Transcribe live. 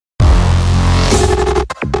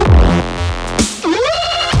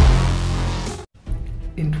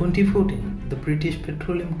In 2014, the British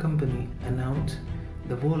Petroleum Company announced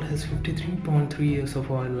the world has 53.3 years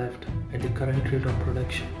of oil left at the current rate of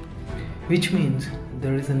production, which means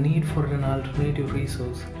there is a need for an alternative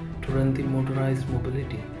resource to run the motorized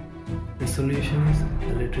mobility. The solution is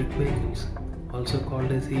electric vehicles, also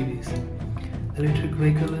called as EVs. Electric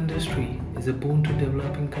vehicle industry is a boon to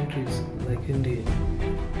developing countries like India.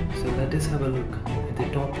 So let us have a look at the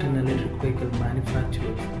top 10 electric vehicle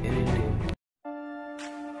manufacturers in India.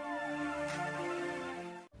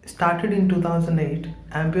 Started in 2008,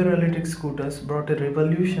 Ampere electric scooters brought a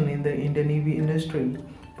revolution in the Indian EV industry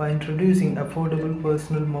by introducing affordable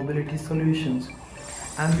personal mobility solutions.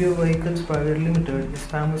 Ampere Vehicles Private Limited is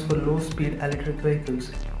famous for low-speed electric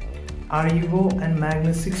vehicles. REVO and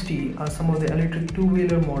Magnus 60 are some of the electric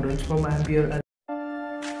two-wheeler models from Ampere.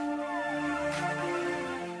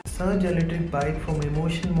 Surge electric bike from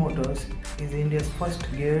Emotion Motors is India's first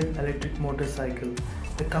geared electric motorcycle.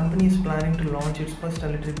 The company is planning to launch its first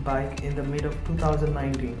electric bike in the mid of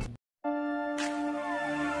 2019.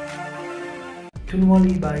 Tunwal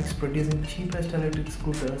e-bikes producing cheapest electric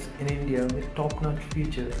scooters in India with top-notch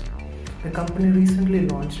features. The company recently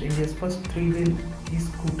launched India's first three-wheel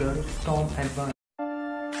e-scooter, Storm Advance.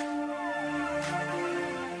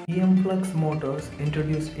 EM Flux Motors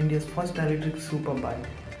introduced India's first electric superbike.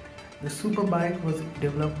 The superbike was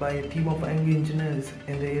developed by a team of young engineers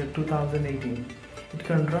in the year 2018. It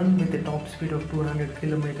can run with a top speed of 200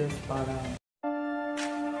 km per hour.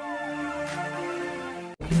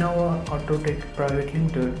 Okinawa Autotech Private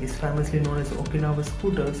Limited is famously known as Okinawa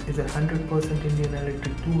Scooters, is a 100% Indian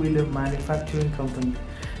electric two-wheeler manufacturing company.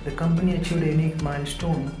 The company achieved a unique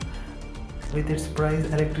milestone with its prize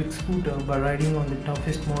electric scooter by riding on the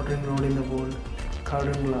toughest motoring road in the world,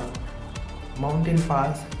 Karangla Mountain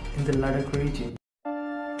Pass in the Ladakh region.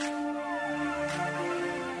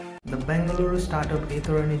 The Bengaluru startup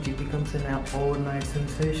ATHER becomes an overnight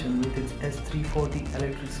sensation with its S340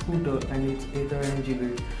 electric scooter and its ATHER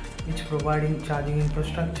grid, which providing charging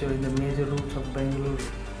infrastructure in the major routes of Bengaluru.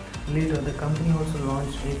 Later, the company also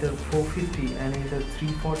launched ATHER 450 and ATHER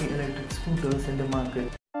 340 electric scooters in the market.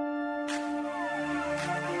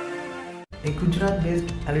 A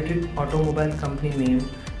Gujarat-based electric automobile company named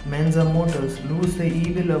Menza Motors lures the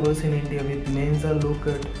EV lovers in India with Menza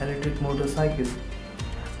low-cut electric motorcycles.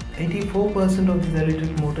 84% of these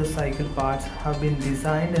electric motorcycle parts have been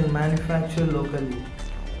designed and manufactured locally.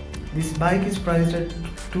 This bike is priced at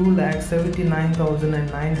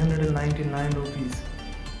 2,79,999 rupees.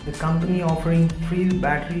 The company offering free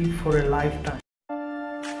battery for a lifetime.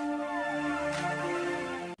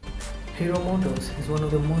 Hero Motors is one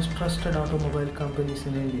of the most trusted automobile companies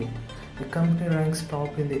in India. The company ranks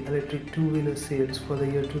top in the electric two-wheeler sales for the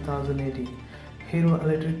year 2018. Hero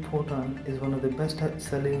Electric Photon is one of the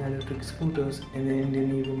best-selling electric scooters in the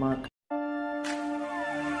Indian EV market.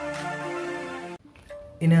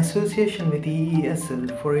 In association with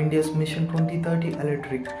EESL for India's Mission 2030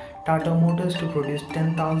 Electric, Tata Motors to produce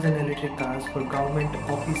 10,000 electric cars for government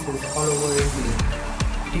offices all over India.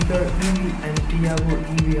 Tigor EV and Tiago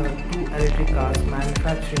EV are two electric cars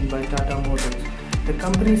manufactured by Tata Motors. The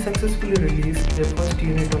company successfully released their first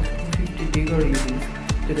unit of 250 Tigor EVs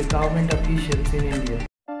to the government officials in India.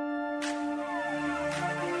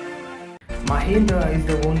 Mahindra is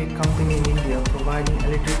the only company in India providing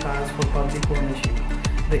electric cars for public ownership.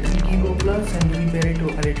 The eVerito Plus and eVerito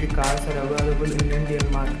electric cars are available in the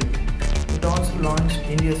Indian market. It also launched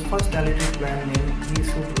India's first electric van named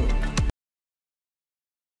eSupro.